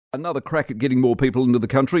Another crack at getting more people into the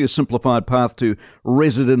country, a simplified path to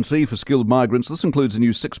residency for skilled migrants. This includes a new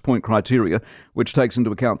 6-point criteria, which takes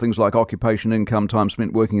into account things like occupation, income, time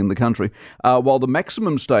spent working in the country. While the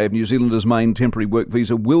maximum stay of New Zealanders' main temporary work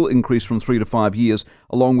visa will increase from 3 to 5 years,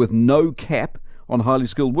 along with no cap on highly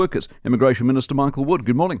skilled workers. Immigration Minister Michael Wood,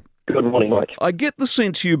 good morning. Good morning, Mike. I get the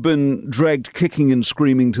sense you've been dragged kicking and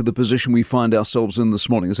screaming to the position we find ourselves in this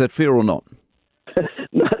morning. Is that fair or not?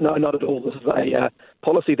 No, not at all. This is a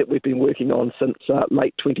policy that we've been working on since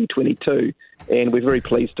late 2022, and we're very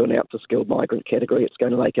pleased to announce the skilled migrant category. It's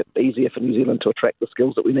going to make it easier for New Zealand to attract the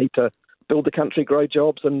skills that we need to build the country, grow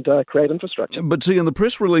jobs and create infrastructure. But see, in the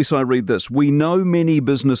press release I read this, we know many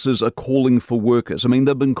businesses are calling for workers. I mean,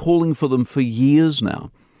 they've been calling for them for years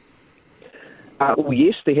now. Well,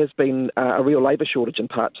 yes, there has been a real labour shortage in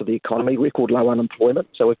parts of the economy, record low unemployment,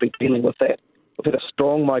 so we've been dealing with that. We've had a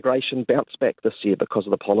strong migration bounce back this year because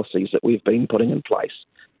of the policies that we've been putting in place.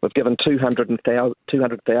 We've given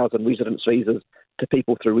 200,000 residence visas to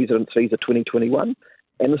people through Residence Visa 2021,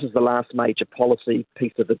 and this is the last major policy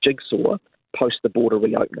piece of the jigsaw post the border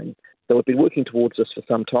reopening. So we've been working towards this for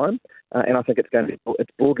some time, and I think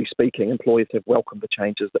it's broadly speaking, employers have welcomed the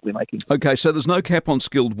changes that we're making. Okay, so there's no cap on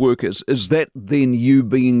skilled workers. Is that then you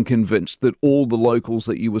being convinced that all the locals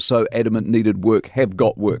that you were so adamant needed work have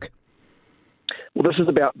got work? Well, this is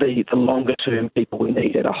about the longer-term people we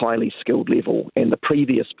need at a highly skilled level, and the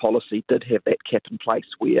previous policy did have that cap in place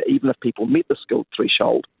where even if people met the skilled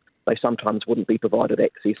threshold, they sometimes wouldn't be provided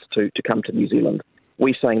access to come to New Zealand.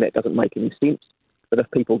 We're saying that doesn't make any sense, but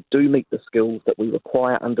if people do meet the skills that we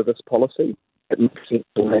require under this policy, it makes sense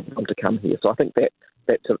for them to come here. So I think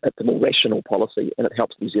it's a more rational policy, and it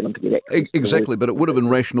helps New Zealand to get access. Exactly, but it would have been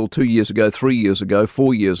rational 2 years ago, 3 years ago,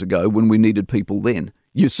 4 years ago when we needed people then.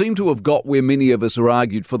 You seem to have got where many of us are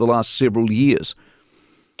argued for the last several years.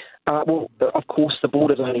 Well, of course, the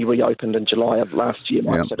borders only reopened in July of last year,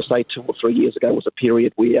 Mike. Yeah. So to say 2 or 3 years ago was a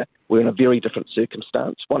period where we're in a very different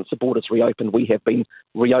circumstance. Once the borders reopened, we have been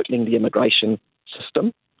reopening the immigration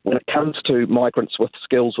system. When it comes to migrants with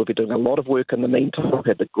skills, we've been doing a lot of work in the meantime. We've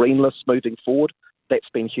had the green list moving forward. That's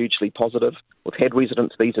been hugely positive. We've had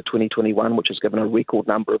Residence Visa 2021, which has given a record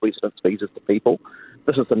number of residence visas to people.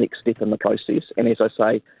 This is the next step in the process. And as I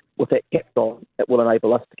say, with that cap on, it will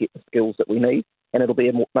enable us to get the skills that we need. And it'll be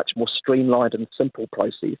a much more streamlined and simple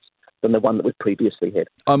process than the one that we've previously had.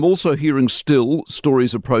 I'm also hearing still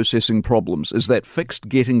stories of processing problems. Is that fixed,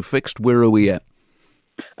 getting fixed? Where are we at?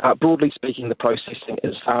 Broadly speaking, the processing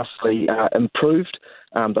is vastly improved.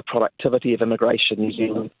 The productivity of Immigration New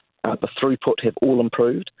Zealand, the throughput have all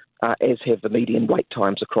improved, as have the median wait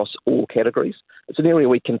times across all categories. It's an area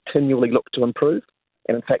we continually look to improve.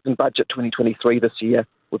 And in fact, in Budget 2023 this year,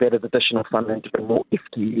 we've added additional funding to bring more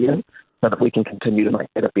FTE in so that we can continue to make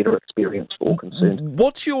that a better experience for all concerned.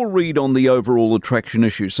 What's your read on the overall attraction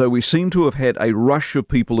issue? So we seem to have had a rush of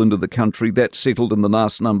people into the country. That settled in the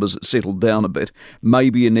last numbers. It settled down a bit,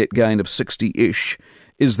 maybe a net gain of 60-ish.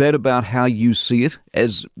 Is that about how you see it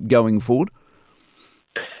as going forward?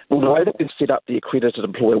 Well, the way that we've set up the accredited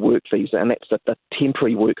employer work visa, and that's the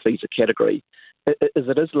temporary work visa category, is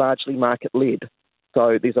it is largely market-led.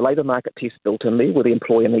 So there's a labour market test built in there where the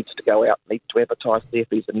employer needs to go out, needs to advertise there if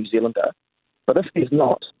he's a New Zealander. But if there's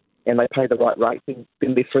not, and they pay the right rate, then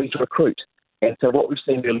they're free to recruit. And so what we've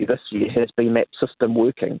seen earlier this year has been that system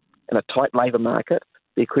working. In a tight labour market,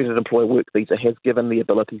 the accredited employer work visa has given the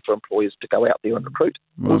ability for employers to go out there and recruit.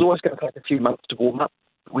 It was always going to take a few months to warm up.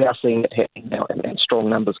 We are seeing it happening now and strong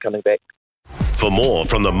numbers coming back. For more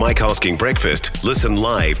from the Mike Hosking Breakfast, listen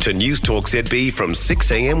live to News Talk ZB from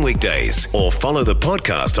 6 a.m. weekdays or follow the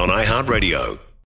podcast on iHeartRadio.